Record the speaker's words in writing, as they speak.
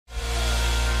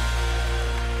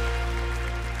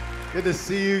Good to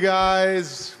see you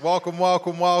guys. Welcome,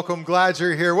 welcome, welcome. Glad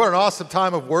you're here. What an awesome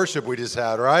time of worship we just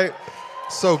had, right?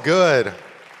 So good.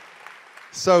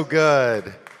 So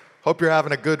good. Hope you're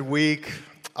having a good week.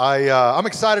 I'm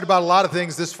excited about a lot of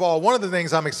things this fall. One of the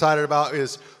things I'm excited about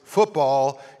is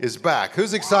football is back.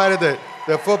 Who's excited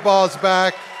that football is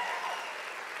back?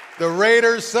 The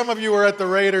Raiders, some of you were at the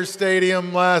Raiders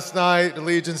Stadium last night,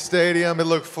 Allegiant Stadium. It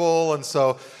looked full, and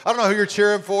so I don't know who you're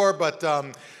cheering for, but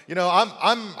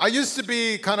I used to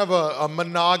be kind of a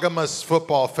monogamous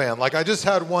football fan. Like I just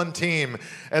had one team,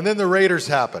 and then the Raiders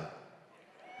happened.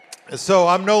 And so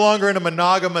I'm no longer in a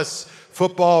monogamous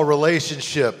football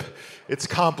relationship. It's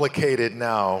complicated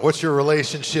now. What's your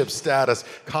relationship status?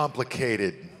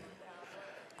 Complicated.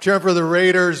 Cheering for the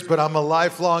Raiders, but I'm a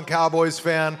lifelong Cowboys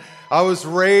fan. I was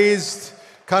raised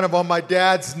kind of on my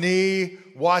dad's knee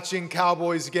watching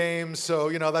Cowboys games, so,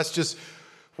 that's just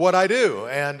what I do.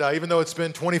 And even though it's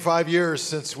been 25 years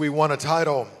since we won a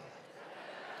title,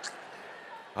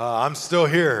 I'm still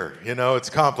here. It's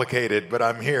complicated, but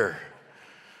I'm here.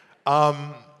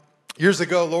 Years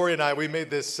ago, Lori and I, we made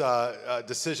this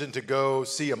decision to go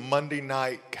see a Monday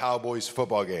night Cowboys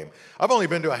football game. I've only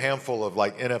been to a handful of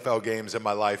NFL games in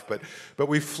my life, but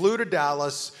we flew to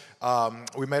Dallas.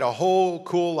 We made a whole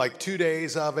cool 2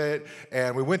 days of it,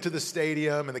 and we went to the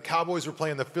stadium, and the Cowboys were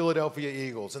playing the Philadelphia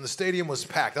Eagles, and the stadium was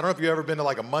packed. I don't know if you've ever been to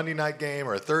a Monday night game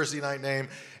or a Thursday night game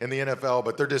in the NFL,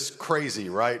 but they're just crazy,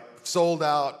 right? Sold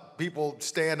out, people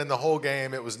standing the whole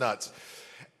game. It was nuts.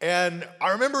 And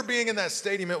I remember being in that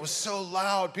stadium. It was so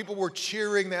loud. People were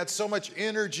cheering. They had so much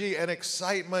energy and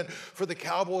excitement for the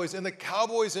Cowboys. And the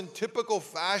Cowboys, in typical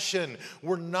fashion,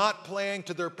 were not playing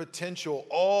to their potential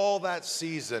all that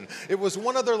season. It was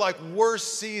one of their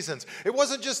worst seasons. It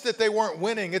wasn't just that they weren't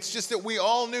winning. It's just that we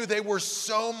all knew they were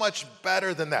so much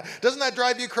better than that. Doesn't that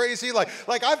drive you crazy?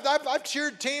 I've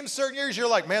cheered teams certain years. You're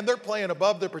like, man, they're playing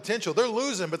above their potential. They're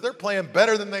losing, but they're playing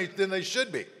better than they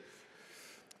should be.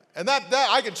 And that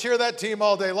I can cheer that team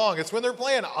all day long. It's when they're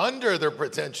playing under their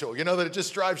potential, that it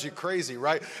just drives you crazy,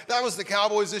 right? That was the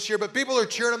Cowboys this year, but people are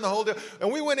cheering them the whole day.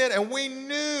 And we went in and we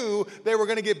knew they were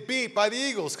going to get beat by the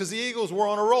Eagles because the Eagles were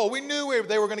on a roll. We knew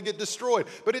they were going to get destroyed,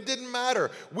 but it didn't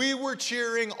matter. We were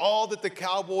cheering all that the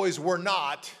Cowboys were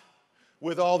not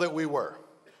with all that we were.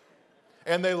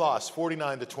 And they lost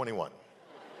 49-21.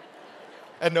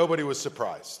 And nobody was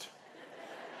surprised.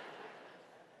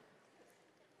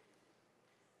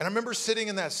 And I remember sitting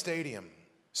in that stadium,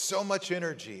 so much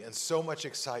energy and so much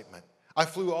excitement. I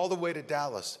flew all the way to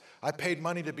Dallas. I paid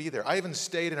money to be there. I even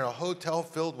stayed in a hotel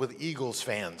filled with Eagles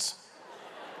fans,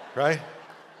 right?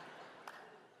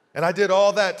 And I did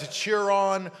all that to cheer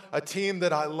on a team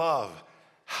that I love.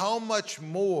 How much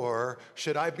more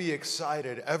should I be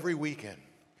excited every weekend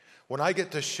when I get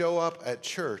to show up at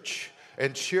church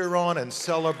and cheer on and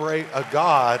celebrate a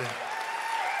God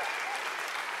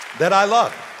that I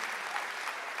love?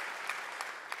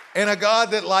 And a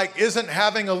God that isn't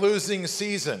having a losing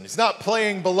season. He's not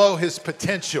playing below his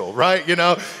potential, right?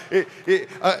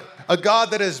 A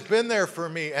God that has been there for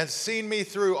me and seen me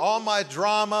through all my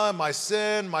drama, my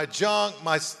sin, my junk,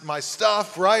 my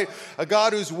stuff, right? A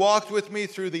God who's walked with me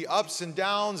through the ups and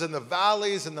downs and the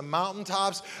valleys and the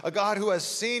mountaintops. A God who has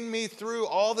seen me through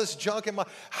all this junk in my...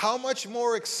 How much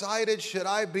more excited should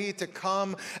I be to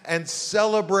come and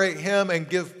celebrate him and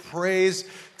give praise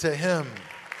to him?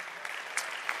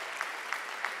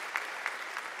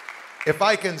 If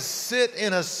I can sit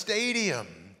in a stadium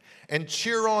and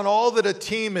cheer on all that a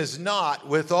team is not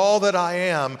with all that I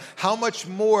am, how much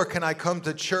more can I come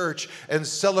to church and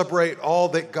celebrate all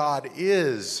that God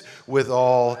is with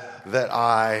all that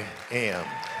I am?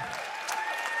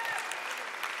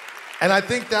 And I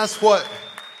think that's what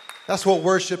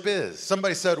worship is.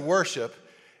 Somebody said worship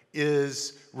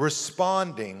is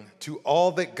responding to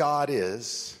all that God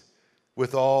is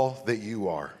with all that you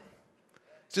are.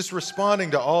 Just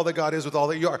responding to all that God is with all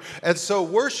that you are. And so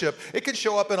worship, it can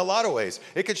show up in a lot of ways.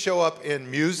 It could show up in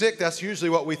music. That's usually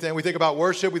what we think. We think about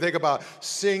worship. We think about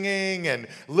singing and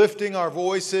lifting our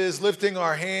voices, lifting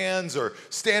our hands, or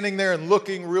standing there and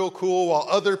looking real cool while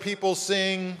other people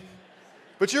sing.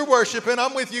 But you're worshiping.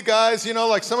 I'm with you guys.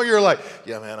 Some of you are like,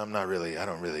 yeah, man, I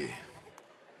don't really.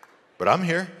 But I'm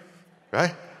here,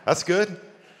 right? That's good.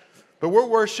 But we're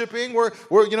worshiping, we're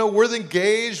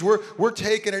engaged, we're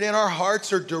taking it in. Our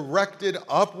hearts are directed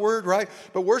upward, right?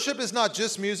 But worship is not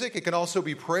just music. It can also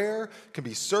be prayer, it can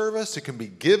be service, it can be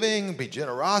giving, it can be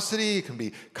generosity, it can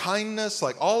be kindness.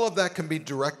 Like all of that can be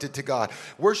directed to God.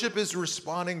 Worship is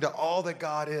responding to all that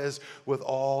God is with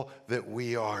all that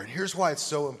we are. And here's why it's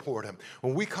so important.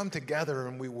 When we come together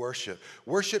and we worship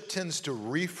tends to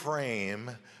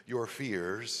reframe your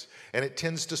fears, and it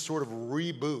tends to sort of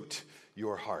reboot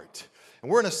your heart. And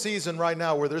we're in a season right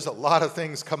now where there's a lot of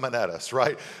things coming at us,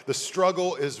 right? The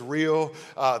struggle is real.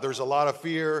 There's a lot of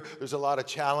fear. There's a lot of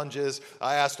challenges.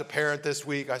 I asked a parent this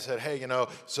week, I said, hey,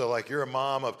 so like you're a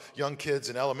mom of young kids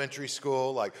in elementary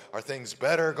school, like are things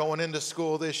better going into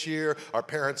school this year? Are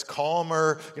parents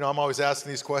calmer? I'm always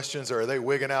asking these questions, or are they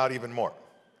wigging out even more?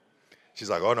 She's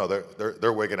like, oh no,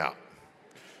 they're wigging out.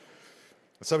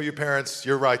 Some of you parents,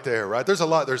 you're right there, right? There's a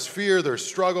lot. There's fear, there's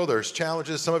struggle, there's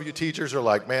challenges. Some of you teachers are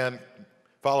like, man,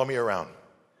 follow me around.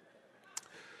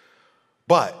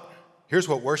 But here's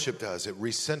what worship does. It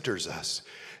recenters us.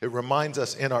 It reminds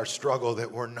us in our struggle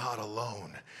that we're not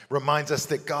alone. Reminds us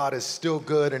that God is still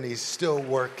good and he's still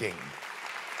working.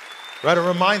 Right? It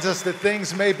reminds us that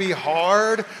things may be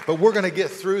hard, but we're going to get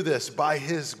through this by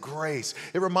his grace.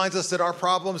 It reminds us that our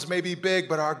problems may be big,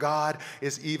 but our God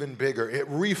is even bigger. It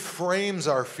reframes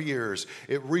our fears.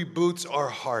 It reboots our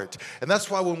heart. And that's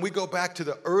why when we go back to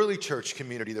the early church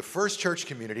community, the first church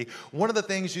community, one of the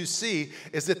things you see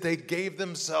is that they gave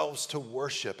themselves to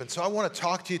worship. And so I want to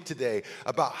talk to you today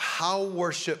about how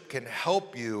worship can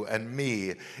help you and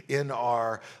me in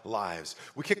our lives.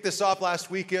 We kicked this off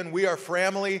last weekend. We are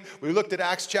Framily. We looked at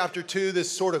Acts chapter 2, this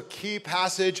sort of key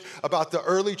passage about the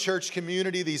early church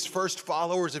community, these first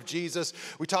followers of Jesus.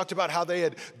 We talked about how they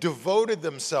had devoted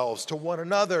themselves to one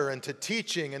another and to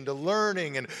teaching and to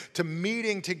learning and to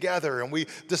meeting together. And we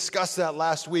discussed that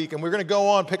last week. And we're going to go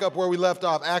on, pick up where we left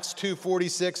off, Acts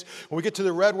 2:46. When we get to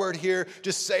the red word here,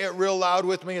 just say it real loud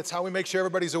with me. It's how we make sure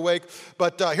everybody's awake.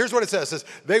 But here's what it says. It says,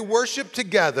 they worshiped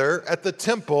together at the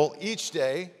temple each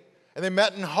day. And they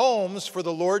met in homes for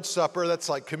the Lord's Supper, that's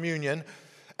like communion.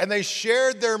 And they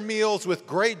shared their meals with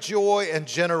great joy and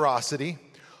generosity.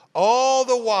 All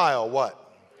the while,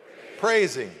 what?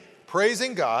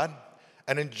 Praising God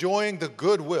and enjoying the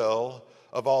goodwill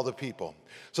of all the people.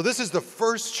 So this is the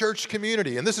first church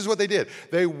community, and this is what they did.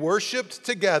 They worshiped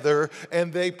together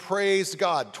and they praised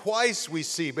God. Twice we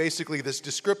see basically this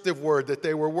descriptive word that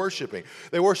they were worshiping.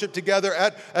 They worshiped together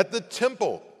at the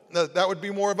temple. That would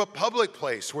be more of a public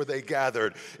place where they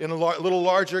gathered in little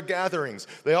larger gatherings.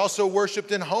 They also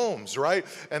worshiped in homes, right?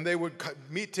 And they would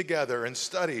meet together and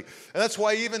study. And that's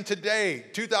why even today,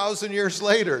 2,000 years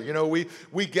later,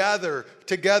 we gather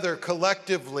together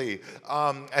collectively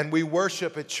and we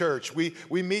worship at church. We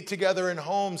meet together in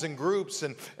homes and groups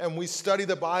and we study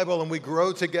the Bible and we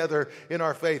grow together in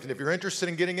our faith. And if you're interested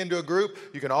in getting into a group,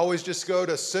 you can always just go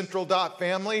to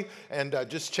central.family and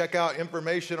just check out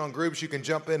information on groups. You can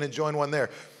jump in and join one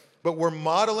there. But we're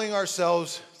modeling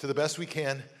ourselves to the best we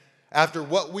can after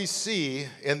what we see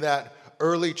in that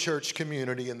early church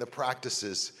community and the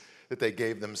practices that they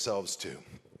gave themselves to.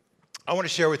 I want to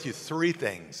share with you 3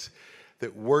 things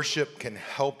that worship can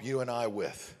help you and I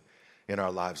with in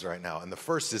our lives right now. And the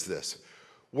first is this: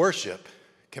 worship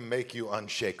can make you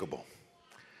unshakable.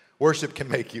 Worship can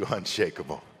make you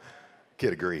unshakable.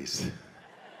 Kid agrees.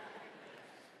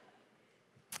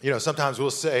 Sometimes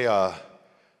we'll say,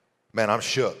 man, I'm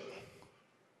shook,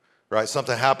 right?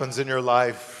 Something happens in your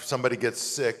life. Somebody gets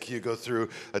sick. You go through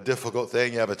a difficult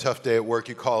thing. You have a tough day at work.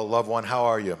 You call a loved one. How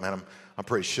are you? Man, I'm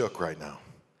pretty shook right now.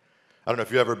 I don't know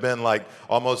if you've ever been like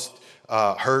almost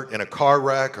hurt in a car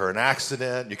wreck or an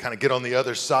accident. You kind of get on the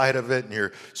other side of it and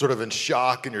you're sort of in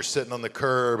shock and you're sitting on the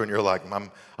curb and you're like,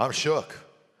 I'm shook.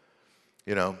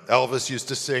 Elvis used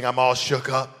to sing, I'm all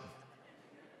shook up.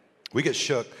 We get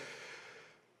shook.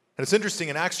 And it's interesting,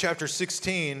 in Acts chapter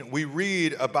 16, we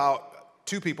read about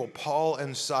 2 people, Paul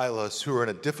and Silas, who are in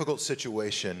a difficult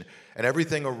situation, and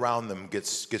everything around them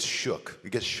gets shook.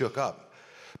 It gets shook up.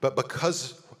 But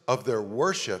because of their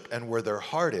worship and where their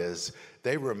heart is,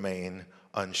 they remain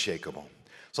unshakable.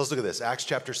 So let's look at this. Acts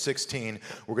chapter 16.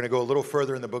 We're going to go a little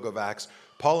further in the book of Acts.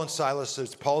 Paul and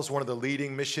Silas, Paul's one of the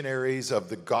leading missionaries of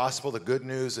the gospel, the good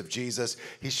news of Jesus.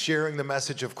 He's sharing the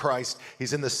message of Christ.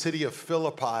 He's in the city of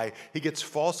Philippi. He gets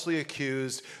falsely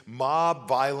accused. Mob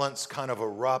violence kind of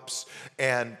erupts.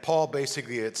 And Paul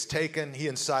basically gets taken. He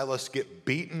and Silas get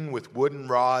beaten with wooden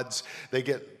rods. They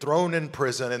get thrown in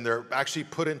prison, and they're actually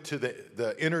put into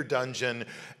the inner dungeon,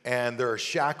 and there are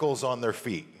shackles on their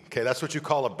feet. Okay, that's what you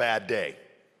call a bad day.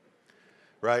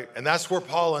 right? And that's where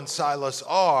Paul and Silas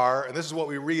are. And this is what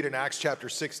we read in Acts chapter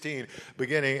 16,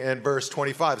 beginning in verse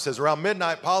 25. It says, around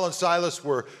midnight, Paul and Silas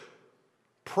were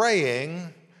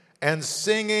praying and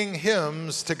singing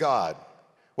hymns to God.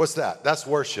 What's that? That's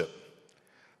worship,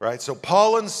 right? So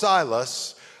Paul and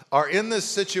Silas are in this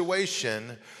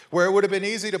situation where it would have been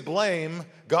easy to blame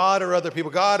God or other people.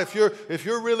 God, if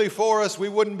you're really for us, we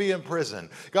wouldn't be in prison.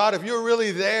 God, if you're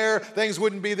really there, things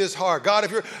wouldn't be this hard. God,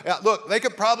 if you're, look, they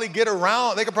could probably get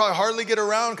around. They could probably hardly get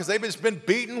around because they've just been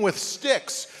beaten with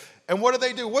sticks. And what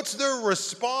do? What's their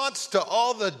response to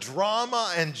all the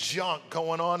drama and junk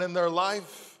going on in their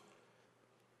life?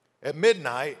 At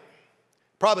midnight,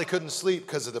 probably couldn't sleep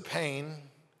because of the pain.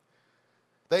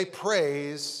 They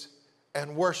praise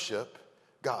and worship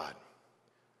God.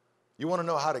 You want to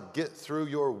know how to get through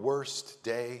your worst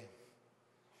day?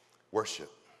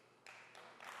 Worship.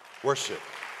 Worship.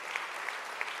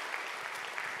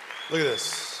 Look at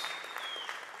this.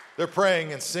 They're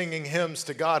praying and singing hymns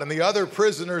to God, and the other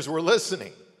prisoners were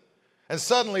listening. And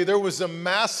suddenly there was a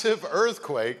massive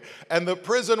earthquake, and the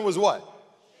prison was what?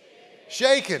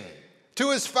 Shaken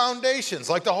to its foundations,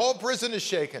 like the whole prison is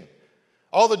shaken.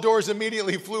 All the doors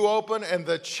immediately flew open, and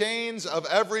the chains of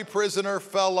every prisoner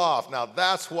fell off. Now,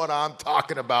 that's what I'm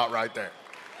talking about right there.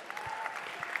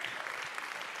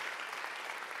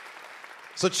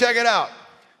 So check it out.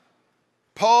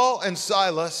 Paul and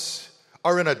Silas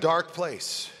are in a dark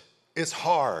place. It's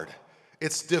hard.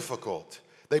 It's difficult.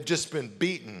 They've just been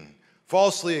beaten,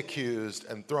 falsely accused,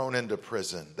 and thrown into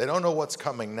prison. They don't know what's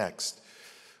coming next.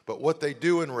 But what they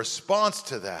do in response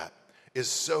to that is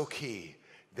so key.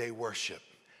 They worship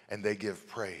and they give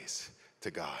praise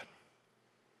to God.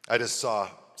 I just saw,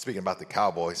 speaking about the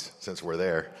Cowboys, since we're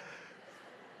there,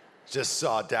 just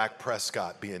saw Dak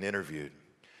Prescott being interviewed.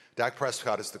 Dak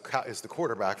Prescott is the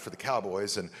quarterback for the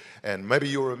Cowboys, and maybe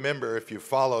you'll remember if you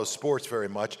follow sports very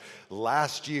much,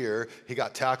 last year he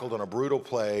got tackled on a brutal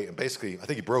play, and basically I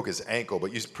think he broke his ankle,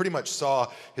 but you pretty much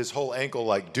saw his whole ankle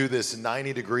like do this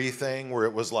 90-degree thing where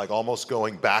it was like almost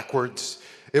going backwards.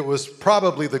 It was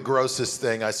probably the grossest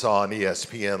thing I saw on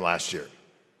ESPN last year.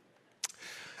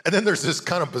 And then there's this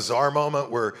kind of bizarre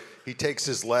moment where he takes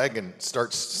his leg and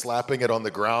starts slapping it on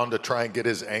the ground to try and get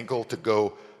his ankle to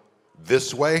go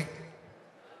this way.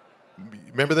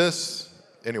 Remember this?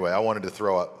 Anyway, I wanted to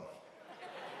throw up.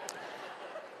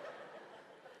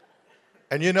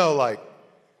 And you know, like,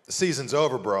 the season's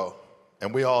over, bro,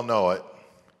 and we all know it.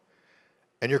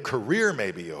 And your career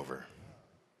may be over.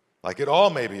 Like, it all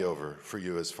may be over for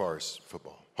you as far as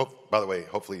football. By the way,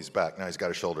 hopefully he's back. Now he's got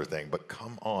a shoulder thing, but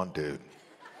come on, dude.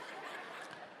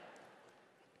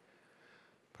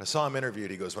 But I saw him interviewed.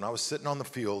 He goes, when I was sitting on the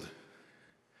field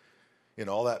in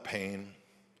all that pain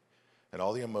and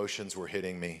all the emotions were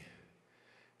hitting me,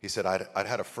 he said, I'd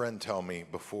had a friend tell me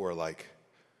before, like,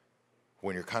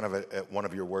 when you're kind of at one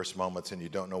of your worst moments and you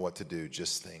don't know what to do,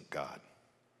 just thank God.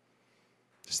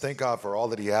 Just thank God for all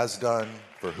that he has done,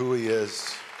 for who he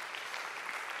is.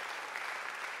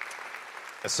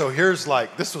 And so here's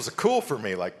like, this was cool for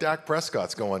me. Like Dak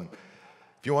Prescott's going,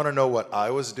 if you want to know what I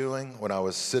was doing when I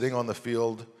was sitting on the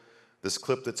field, this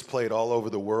clip that's played all over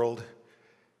the world,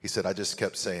 he said, I just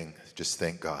kept saying, just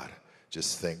thank God,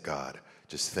 just thank God,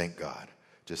 just thank God,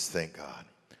 just thank God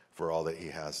for all that he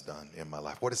has done in my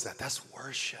life. What is that? That's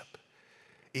worship.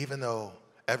 Even though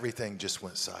everything just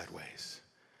went sideways.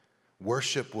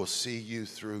 Worship will see you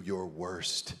through your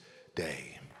worst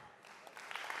day.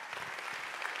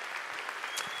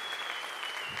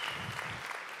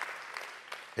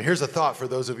 And here's a thought for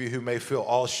those of you who may feel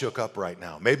all shook up right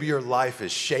now. Maybe your life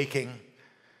is shaking,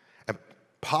 and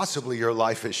possibly your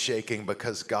life is shaking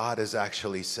because God is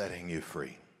actually setting you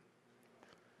free.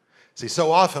 See,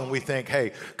 so often we think,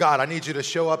 hey, God, I need you to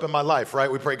show up in my life,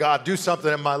 right? We pray, God, do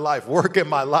something in my life, work in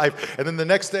my life. And then the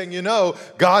next thing you know,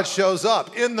 God shows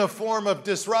up in the form of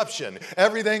disruption.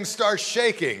 Everything starts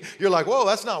shaking. You're like, whoa,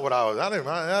 that's not what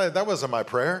that wasn't my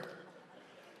prayer.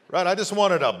 Right, I just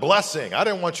wanted a blessing. I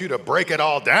didn't want you to break it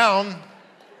all down.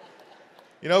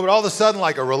 You know, but all of a sudden,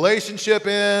 like a relationship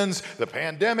ends, the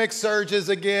pandemic surges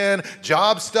again,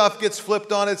 job stuff gets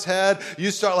flipped on its head.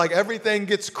 You start like everything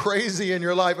gets crazy in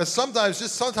your life. And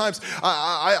sometimes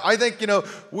I think, you know,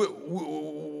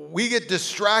 we get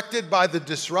distracted by the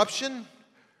disruption.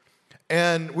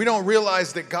 And we don't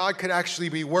realize that God could actually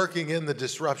be working in the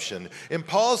disruption. In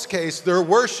Paul's case, they're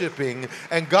worshiping,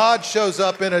 and God shows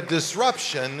up in a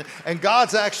disruption, and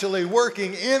God's actually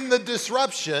working in the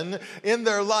disruption in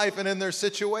their life and in their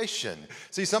situation.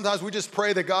 See, sometimes we just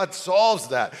pray that God solves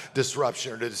that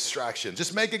disruption or the distraction.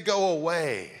 Just make it go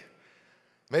away.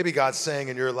 Maybe God's saying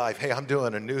in your life, hey, I'm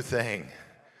doing a new thing.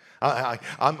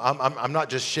 I'm not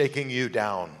just shaking you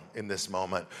down in this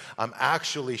moment. I'm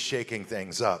actually shaking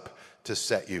things up to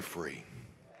set you free.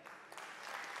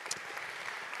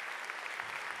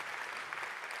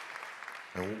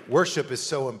 And worship is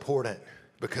so important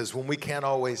because when we can't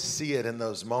always see it in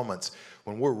those moments,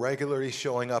 when we're regularly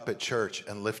showing up at church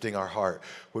and lifting our heart,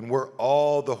 when we're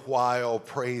all the while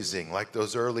praising like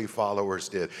those early followers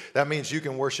did, that means you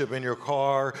can worship in your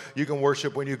car, you can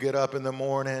worship when you get up in the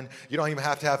morning, you don't even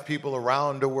have to have people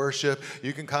around to worship,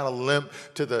 you can kind of limp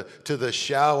to the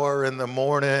shower in the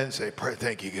morning and say,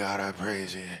 thank you God, I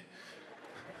praise you.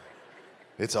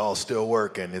 It's all still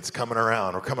working, it's coming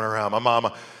around, we're coming around.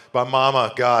 My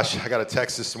mama, gosh, I got a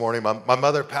text this morning. My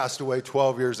mother passed away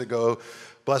 12 years ago.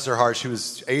 Bless her heart, she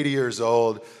was 80 years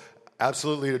old.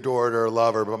 Absolutely adored her,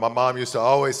 love her. But my mom used to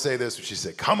always say this. She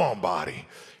said, come on, body.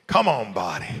 Come on,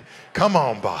 body. Come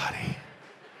on, body.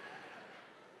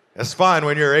 That's fine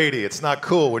when you're 80. It's not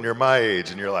cool when you're my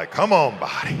age and you're like, come on,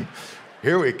 body.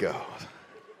 Here we go.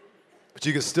 But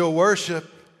you can still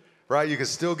worship, right? You can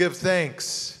still give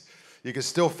thanks. You can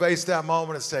still face that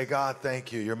moment and say, God,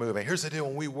 thank you, you're moving. Here's the deal,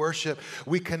 when we worship,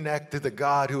 we connect to the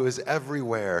God who is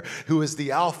everywhere, who is the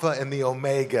Alpha and the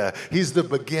Omega. He's the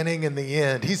beginning and the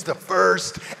end. He's the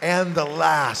first and the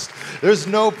last. There's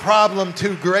no problem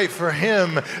too great for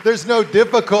him. There's no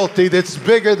difficulty that's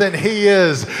bigger than he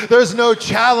is. There's no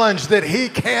challenge that he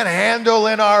can't handle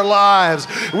in our lives.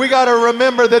 We got to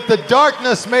remember that the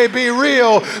darkness may be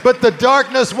real, but the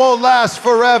darkness won't last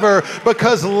forever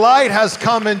because light has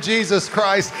come in Jesus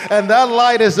Christ, and that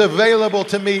light is available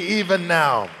to me even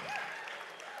now.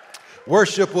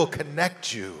 Worship will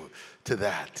connect you to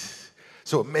that,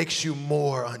 so it makes you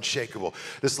more unshakable.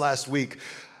 This last week,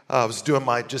 I was doing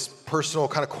my just personal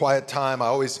kind of quiet time. I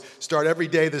always start every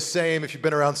day the same. If you've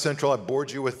been around Central, I've bored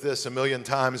you with this a million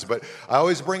times, but I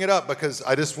always bring it up because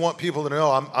I just want people to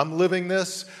know I'm living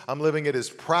this. I'm living it as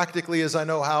practically as I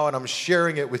know how, and I'm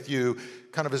sharing it with you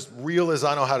kind of as real as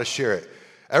I know how to share it.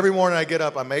 Every morning I get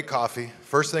up, I make coffee.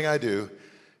 First thing I do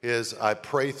is I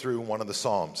pray through one of the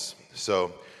Psalms.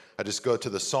 So I just go to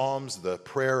the Psalms, the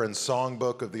prayer and song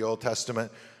book of the Old Testament,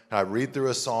 and I read through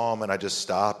a psalm and I just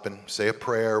stop and say a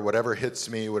prayer, whatever hits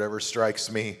me, whatever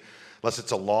strikes me. Unless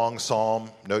it's a long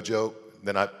psalm, no joke,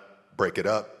 then I break it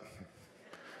up.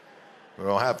 We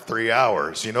don't have 3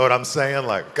 hours, you know what I'm saying?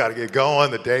 Like, got to get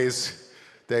going, the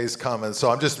day's coming. So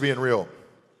I'm just being real.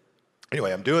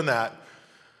 Anyway, I'm doing that.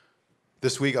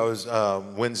 This week,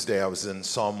 Wednesday, I was in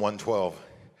Psalm 112,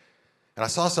 and I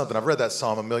saw something. I've read that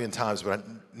psalm a million times, but I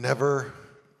never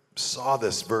saw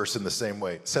this verse in the same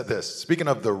way. It said this, speaking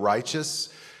of the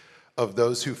righteous, of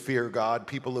those who fear God,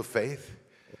 people of faith,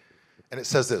 and it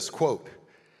says this, quote,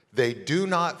 they do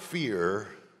not fear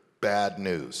bad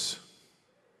news.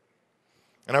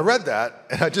 And I read that,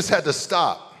 and I just had to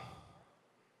stop.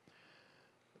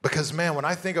 Because, man, when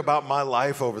I think about my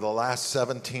life over the last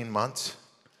 17 months,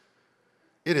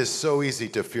 it is so easy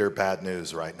to fear bad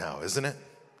news right now, isn't it?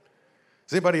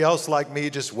 Is anybody else like me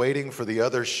just waiting for the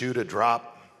other shoe to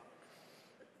drop?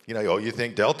 You know, you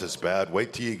think Delta's bad.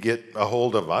 Wait till you get a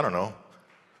hold of, I don't know,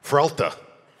 Frelta.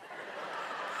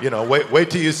 You know,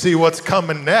 wait till you see what's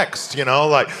coming next, you know,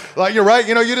 like you're right,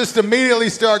 you know, you just immediately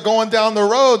start going down the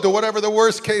road to whatever the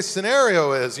worst case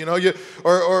scenario is, you know,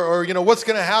 or you know, what's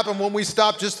going to happen when we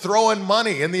stop just throwing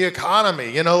money in the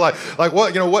economy, you know, like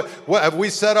what, you know, what have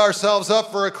we set ourselves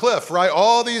up for a cliff, right?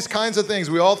 All these kinds of things.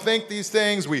 We all think these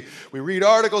things. We read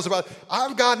articles about,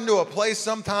 I've gotten to a place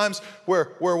sometimes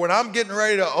where when I'm getting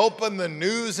ready to open the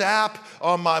news app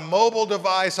on my mobile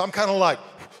device, I'm kind of like,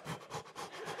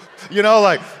 you know,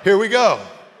 like, here we go.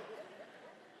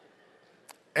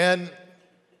 And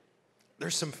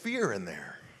there's some fear in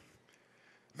there.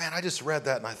 Man, I just read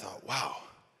that and I thought, wow,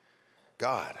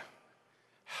 God,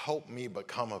 help me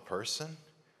become a person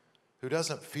who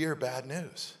doesn't fear bad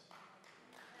news.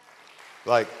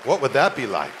 Like, what would that be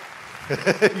like?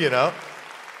 You know?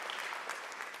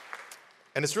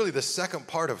 And it's really the second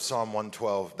part of Psalm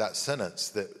 112, that sentence,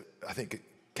 that I think it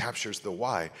captures the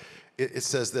why. It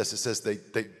says this, it says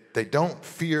they don't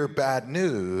fear bad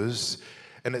news,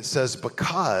 and it says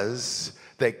because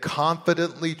they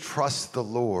confidently trust the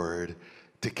Lord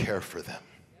to care for them.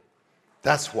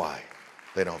 That's why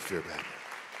they don't fear bad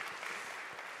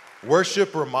news.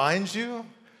 Worship reminds you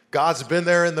God's been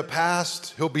there in the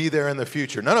past, he'll be there in the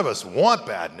future. None of us want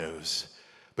bad news,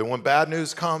 but when bad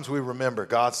news comes, we remember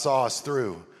God saw us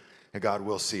through, and God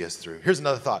will see us through. Here's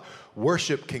another thought.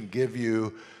 Worship can give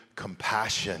you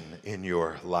compassion in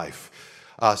your life.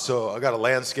 So I got a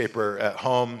landscaper at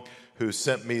home who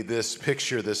sent me this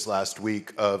picture this last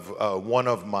week of one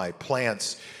of my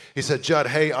plants. He said, Judd,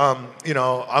 hey, I'm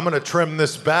going to trim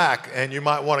this back, and you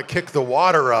might want to kick the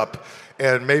water up,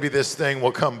 and maybe this thing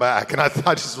will come back. And I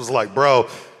just was like, bro,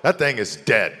 that thing is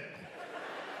dead.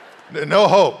 No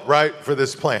hope, right, for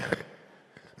this plant.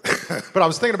 But I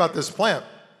was thinking about this plant.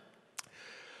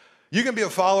 You can be a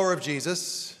follower of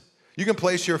Jesus. You can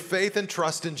place your faith and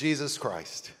trust in Jesus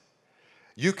Christ.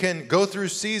 You can go through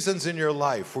seasons in your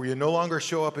life where you no longer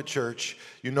show up at church,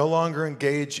 you no longer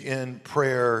engage in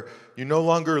prayer, you no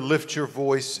longer lift your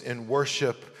voice in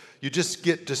worship, you just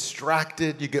get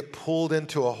distracted, you get pulled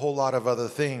into a whole lot of other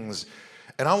things.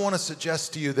 And I want to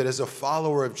suggest to you that as a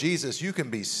follower of Jesus, you can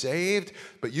be saved,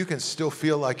 but you can still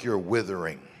feel like you're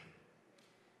withering.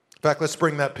 In fact, let's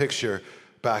bring that picture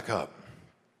back up.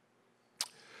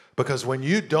 Because when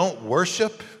you don't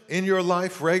worship in your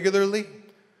life regularly,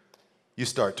 you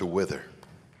start to wither.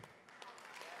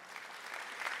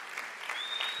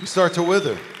 You start to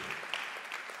wither.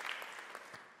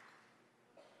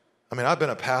 I mean, I've been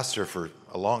a pastor for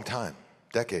a long time,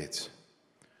 decades.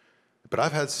 But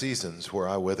I've had seasons where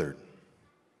I withered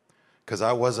because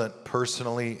I wasn't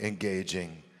personally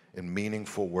engaging in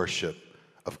meaningful worship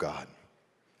of God.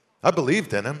 I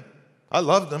believed in him. I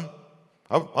loved him.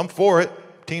 I'm for it.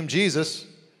 Team Jesus.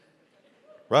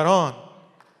 Right on.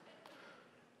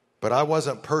 But I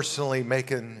wasn't personally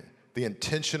making the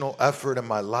intentional effort in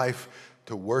my life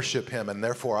to worship him, and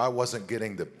therefore I wasn't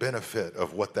getting the benefit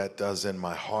of what that does in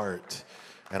my heart,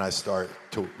 and I start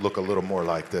to look a little more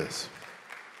like this.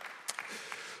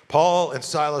 Paul and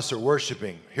Silas are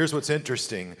worshiping. Here's what's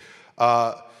interesting.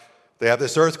 They have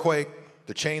this earthquake,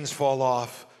 the chains fall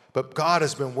off, but God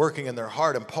has been working in their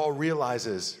heart, and Paul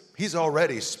realizes he's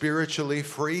already spiritually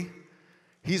free.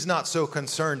 He's not so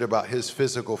concerned about his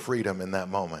physical freedom in that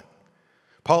moment.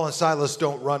 Paul and Silas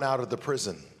don't run out of the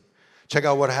prison. Check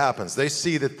out what happens. They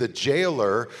see that the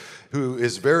jailer, who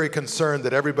is very concerned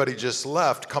that everybody just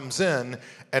left, comes in.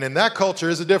 And in that culture,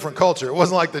 is a different culture. It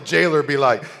wasn't like the jailer be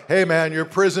like, hey, man, your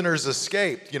prisoners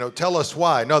escaped. Tell us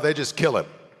why. No, they just kill him.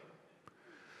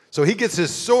 So he gets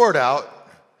his sword out,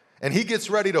 and he gets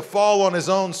ready to fall on his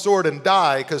own sword and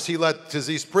die because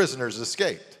these prisoners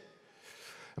escaped.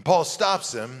 And Paul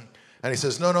stops him, and he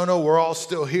says, no, we're all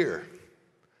still here.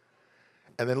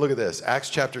 And then look at this, Acts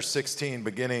chapter 16,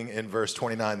 beginning in verse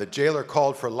 29. The jailer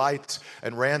called for lights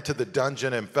and ran to the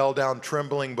dungeon and fell down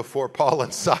trembling before Paul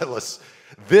and Silas.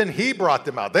 Then he brought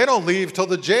them out. They don't leave till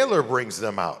the jailer brings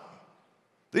them out.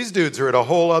 These dudes are at a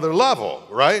whole other level,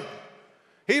 right?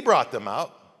 He brought them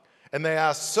out, and they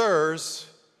asked, sirs,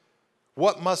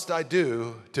 what must I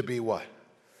do to be what?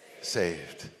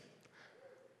 Saved.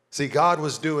 See, God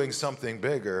was doing something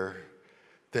bigger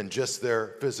than just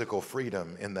their physical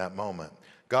freedom in that moment.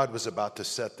 God was about to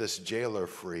set this jailer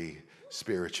free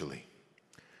spiritually.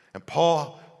 And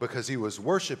Paul, because he was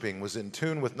worshiping, was in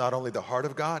tune with not only the heart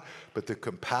of God, but the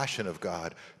compassion of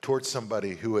God towards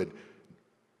somebody who had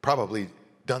probably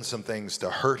done some things to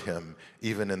hurt him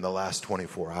even in the last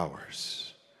 24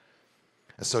 hours.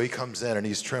 And so he comes in and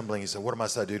he's trembling. He said, what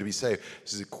must I do to be saved?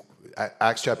 This is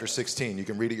Acts chapter 16. You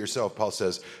can read it yourself. Paul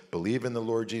says, believe in the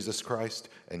Lord Jesus Christ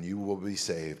and you will be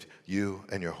saved, you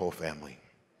and your whole family.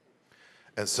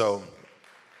 And so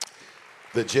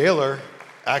the jailer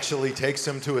actually takes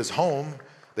him to his home.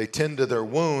 They tend to their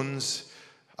wounds.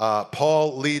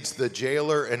 Paul leads the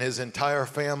jailer and his entire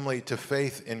family to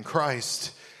faith in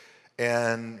Christ.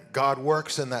 And God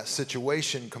works in that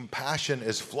situation. Compassion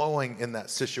is flowing in that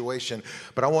situation.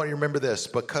 But I want you to remember this,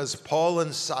 because Paul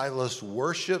and Silas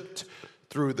worshiped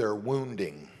through their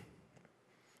wounding,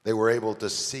 they were able to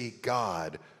see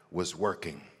God was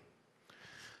working.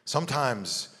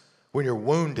 Sometimes when you're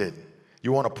wounded,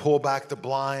 you want to pull back the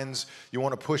blinds. You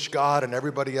want to push God and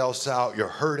everybody else out. You're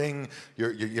hurting.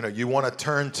 You want to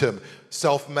turn to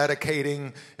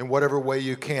self-medicating in whatever way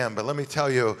you can. But let me tell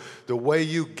you, the way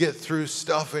you get through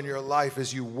stuff in your life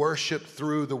is you worship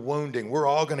through the wounding. We're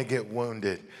all going to get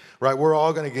wounded, right? We're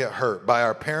all going to get hurt by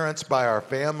our parents, by our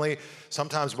family,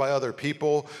 sometimes by other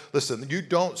people. Listen, you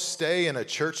don't stay in a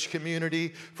church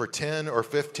community for 10 or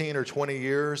 15 or 20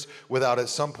 years without at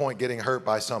some point getting hurt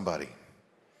by somebody.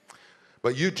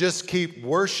 But you just keep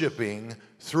worshiping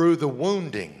through the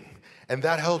wounding. And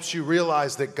that helps you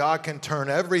realize that God can turn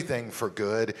everything for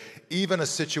good, even a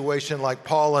situation like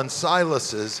Paul and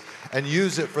Silas's, and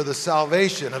use it for the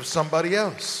salvation of somebody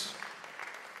else.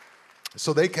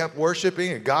 So they kept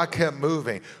worshiping and God kept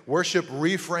moving. Worship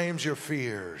reframes your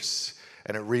fears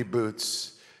and it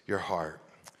reboots your heart.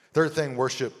 Third thing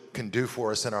worship can do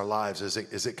for us in our lives is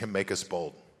it can make us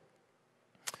bold.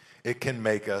 It can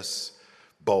make us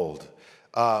bold.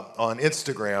 On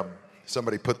Instagram,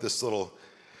 somebody put this little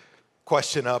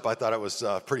question up. I thought it was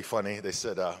pretty funny. They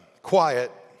said,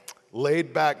 quiet,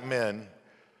 laid-back men,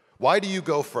 why do you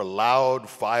go for loud,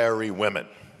 fiery women?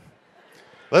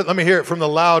 Let me hear it from the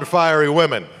loud, fiery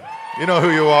women. You know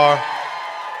who you are.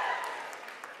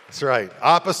 That's right.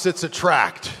 Opposites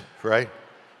attract, right?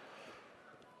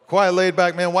 Quiet,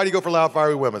 laid-back man, why do you go for loud,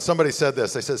 fiery women? Somebody said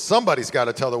this. They said, somebody's got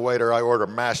to tell the waiter I order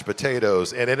mashed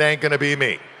potatoes, and it ain't going to be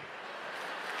me.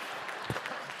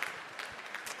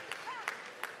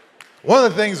 One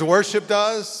of the things worship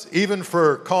does, even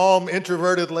for calm,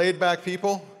 introverted, laid-back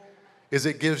people, is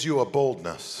it gives you a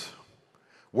boldness.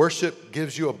 Worship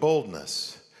gives you a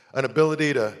boldness, an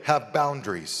ability to have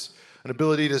boundaries, an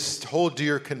ability to hold to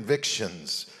your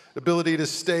convictions, an ability to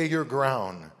stay your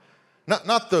ground.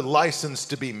 Not the license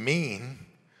to be mean,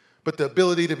 but the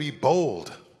ability to be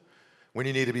bold when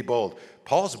you need to be bold.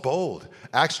 Paul's bold.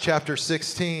 Acts chapter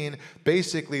 16,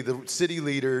 basically the city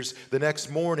leaders, the next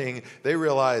morning, they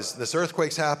realize this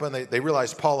earthquake's happened. They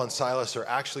realize Paul and Silas are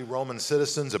actually Roman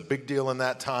citizens, a big deal in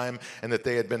that time, and that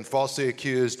they had been falsely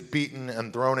accused, beaten,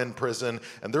 and thrown in prison.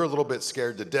 And they're a little bit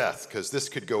scared to death because this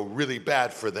could go really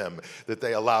bad for them that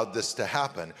they allowed this to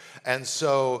happen. And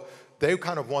so they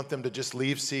kind of want them to just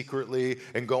leave secretly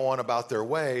and go on about their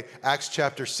way. Acts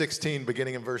chapter 16,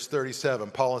 beginning in verse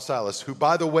 37, Paul and Silas, who,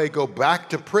 by the way, go back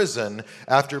to prison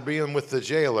after being with the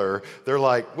jailer, they're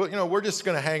like, well, we're just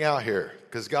going to hang out here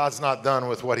because God's not done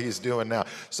with what he's doing now.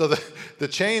 So the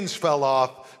chains fell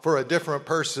off for a different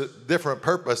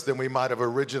purpose than we might have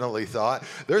originally thought.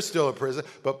 They're still in prison.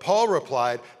 But Paul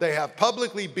replied, they have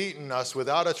publicly beaten us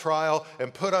without a trial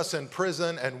and put us in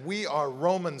prison, and we are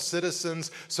Roman citizens.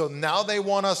 So now they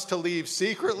want us to leave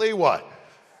secretly? What?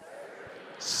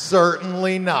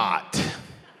 Certainly not.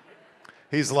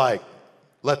 He's like,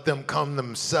 let them come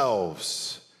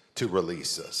themselves to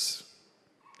release us.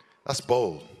 That's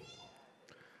bold.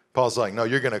 Paul's like, no,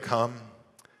 you're going to come.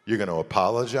 You're going to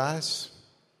apologize.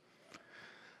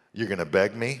 You're going to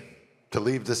beg me to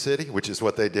leave the city, which is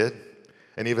what they did.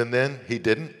 And even then, he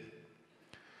didn't.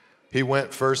 He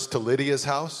went first to Lydia's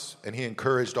house, and he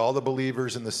encouraged all the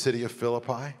believers in the city of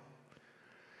Philippi.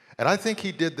 And I think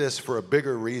he did this for a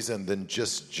bigger reason than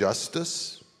just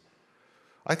justice.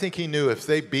 I think he knew if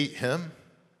they beat him,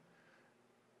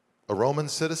 a Roman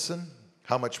citizen,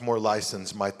 how much more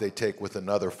license might they take with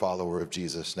another follower of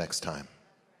Jesus next time?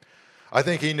 I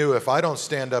think he knew if I don't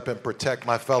stand up and protect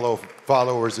my fellow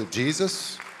followers of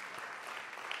Jesus,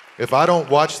 if I don't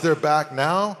watch their back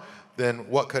now, then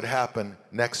what could happen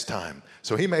next time?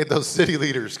 So he made those city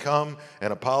leaders come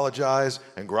and apologize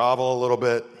and grovel a little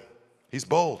bit. He's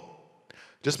bold.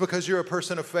 Just because you're a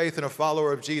person of faith and a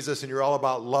follower of Jesus and you're all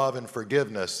about love and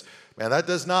forgiveness, man, that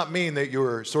does not mean that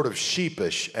you're sort of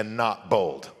sheepish and not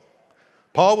bold.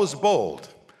 Paul was bold.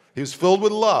 He was filled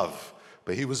with love,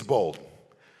 but he was bold.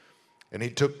 And he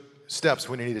took steps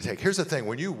when he needed to take. Here's the thing.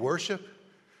 When you worship,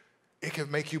 it can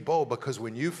make you bold because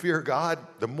when you fear God,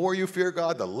 the more you fear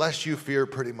God, the less you fear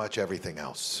pretty much everything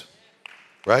else.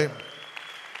 Right?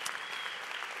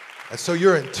 And so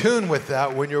you're in tune with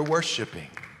that when you're worshiping.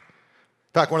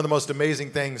 In fact, one of the most amazing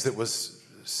things that was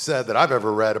said that I've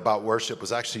ever read about worship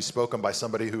was actually spoken by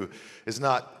somebody who is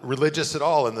not religious at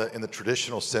all in the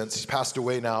traditional sense. He's passed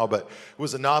away now, but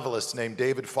was a novelist named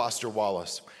David Foster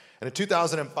Wallace. And in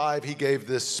 2005, he gave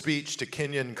this speech to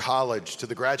Kenyon College, to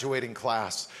the graduating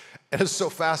class. And it's so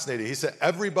fascinating. He said,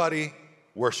 everybody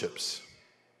worships.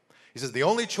 He says, the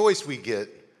only choice we get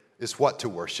is what to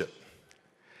worship.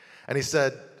 And he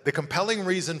said, the compelling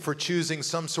reason for choosing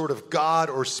some sort of God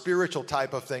or spiritual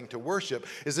type of thing to worship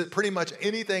is that pretty much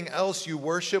anything else you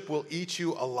worship will eat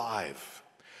you alive.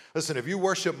 Listen, if you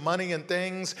worship money and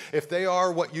things, if they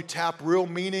are what you tap real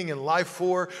meaning in life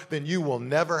for, then you will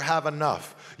never have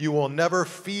enough. You will never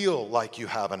feel like you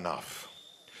have enough.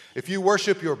 If you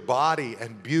worship your body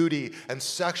and beauty and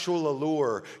sexual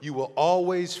allure, you will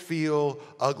always feel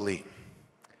ugly.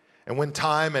 And when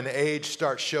time and age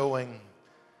start showing,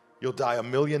 you'll die a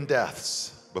million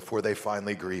deaths before they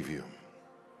finally grieve you.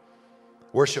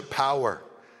 Worship power,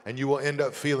 and you will end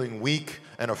up feeling weak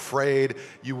and afraid.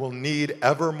 You will need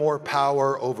ever more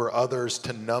power over others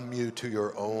to numb you to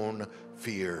your own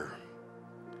fear.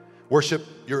 Worship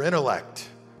your intellect,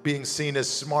 being seen as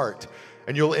smart,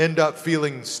 and you'll end up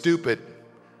feeling stupid,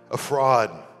 a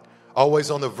fraud, always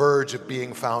on the verge of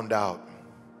being found out.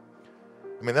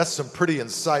 I mean, that's some pretty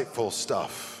insightful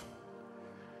stuff.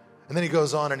 And then he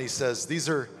goes on and he says,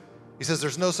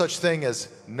 there's no such thing as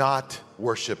not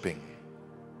worshiping.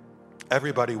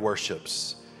 Everybody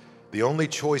worships. The only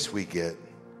choice we get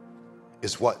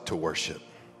is what to worship.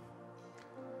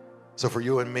 So for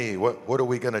you and me, what are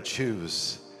we going to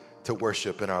choose to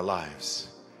worship in our lives?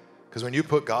 Because when you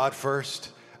put God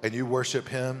first and you worship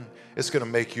him, it's going to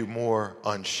make you more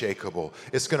unshakable.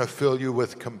 It's going to fill you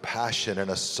with compassion and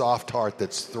a soft heart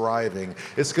that's thriving.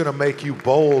 It's going to make you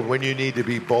bold when you need to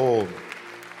be bold.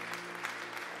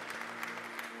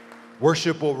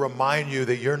 Worship will remind you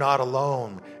that you're not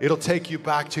alone. It'll take you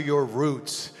back to your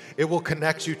roots. It will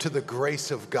connect you to the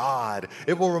grace of God.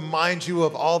 It will remind you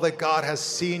of all that God has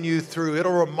seen you through.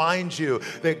 It'll remind you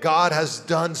that God has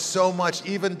done so much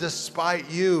even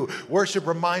despite you. Worship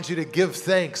reminds you to give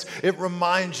thanks. It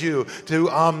reminds you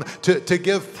to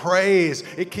give praise.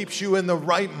 It keeps you in the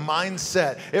right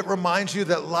mindset. It reminds you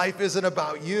that life isn't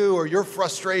about you or your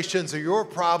frustrations or your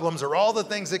problems or all the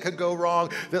things that could go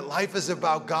wrong, that life is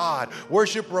about God.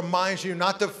 Worship reminds you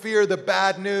not to fear the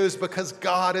bad news because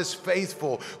God is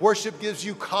faithful. Worship gives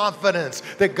you confidence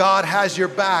that God has your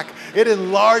back. It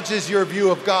enlarges your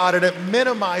view of God and it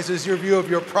minimizes your view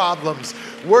of your problems.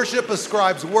 Worship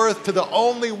ascribes worth to the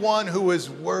only one who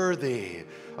is worthy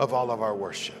of all of our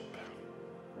worship.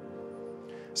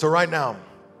 So right now,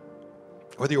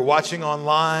 whether you're watching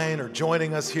online or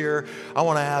joining us here, I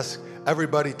want to ask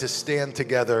everybody to stand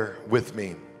together with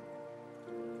me.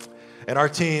 And our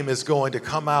team is going to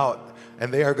come out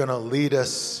and they are going to lead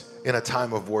us in a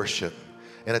time of worship,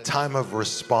 in a time of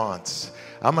response.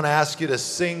 I'm going to ask you to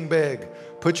sing big.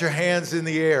 Put your hands in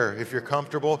the air if you're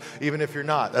comfortable. Even if you're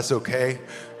not, that's okay.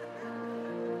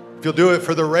 If you'll do it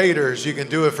for the Raiders, you can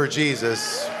do it for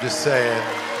Jesus. Just saying.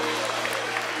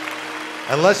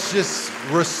 And let's just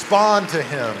respond to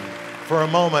him for a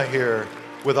moment here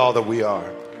with all that we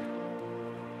are.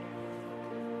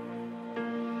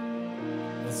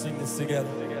 Let's sing this together.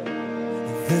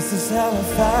 This is how I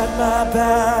fight my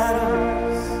battles.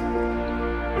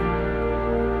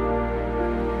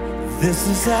 This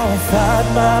is how I fight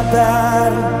my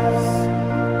battles.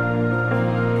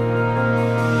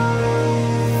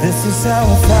 This is how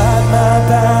I fight my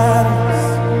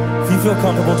battles. If you feel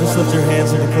comfortable, just lift your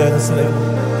hands and declare this today.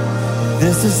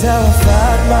 This is how I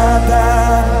fight my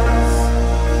battles.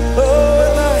 Oh,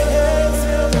 with my hands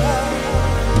held high.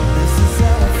 This is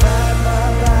how I fight my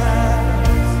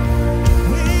battles.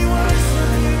 We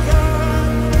worship you, God.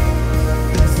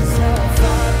 This is how I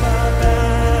fight my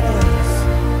battles.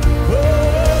 Oh,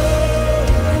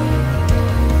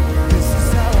 this is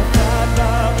how I fight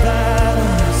my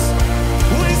battles.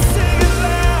 We sing it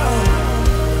loud.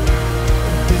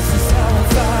 This is how I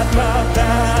fight my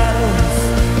battles.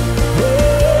 Oh,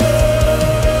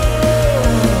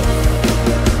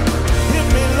 it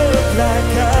may look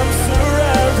like I'm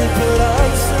surrounded, but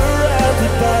I'm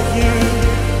surrounded by you.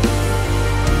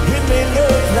 It may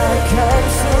look like I'm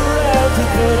surrounded,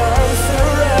 but I'm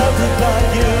surrounded by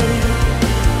you.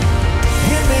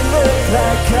 It may look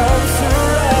like I'm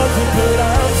surrounded, but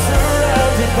I'm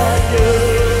surrounded by you.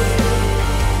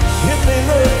 It may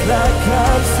look like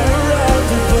I'm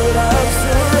surrounded, but I'm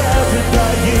surrounded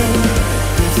by you.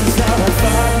 This is how I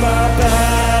fight my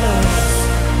battles.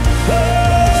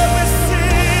 Oh, we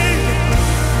sing.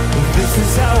 This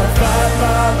is how I fight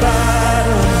my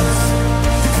battles.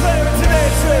 Declare it today,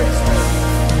 church.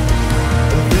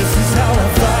 This is how I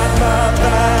fight my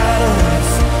battles.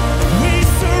 We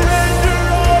surrender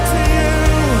all to you.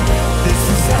 This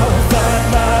is how I fight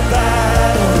my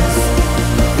battles.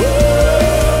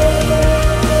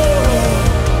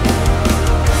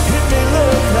 It may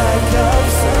look like I'm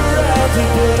surrounded,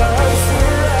 but I'm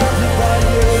surrounded by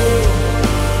you.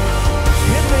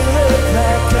 It may look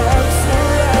like I'm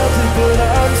surrounded, but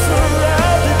I'm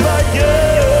surrounded by you.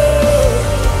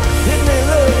 It may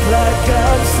look like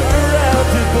I'm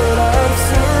surrounded, but I'm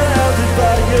surrounded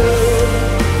by you.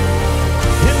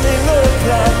 It may look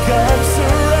like I'm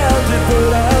surrounded,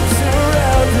 but I'm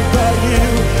surrounded by you.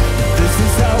 This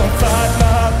is how I fight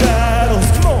my battles.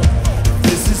 Come on.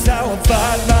 This is how I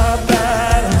fight my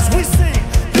battles. We sing.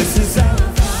 This is how I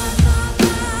fight my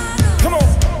battles. Come on.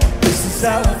 This is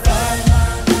how I fight my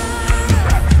battles.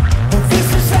 This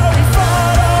is how we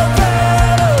fight our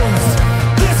battles.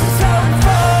 This is how we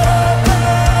fight our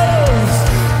battles.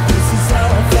 This is how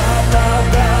I fight my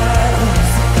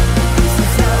battles. This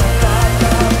is how I fight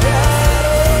my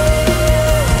battles.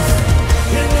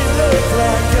 It may look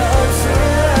like I'm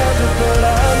surrounded, but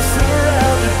I'm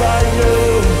surrounded by you.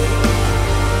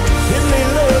 It may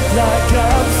look like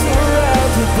I'm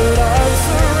surrounded, but I'm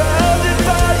surrounded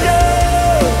by you.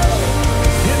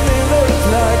 It may look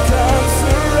like I'm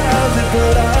surrounded,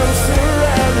 but I'm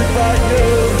surrounded by you.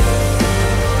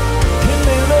 It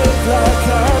may look like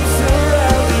I'm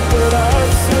surrounded, but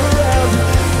I'm surrounded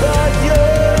by you.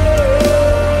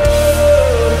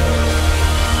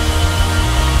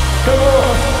 Come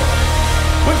on.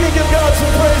 We can give God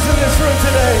some praise in this room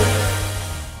today.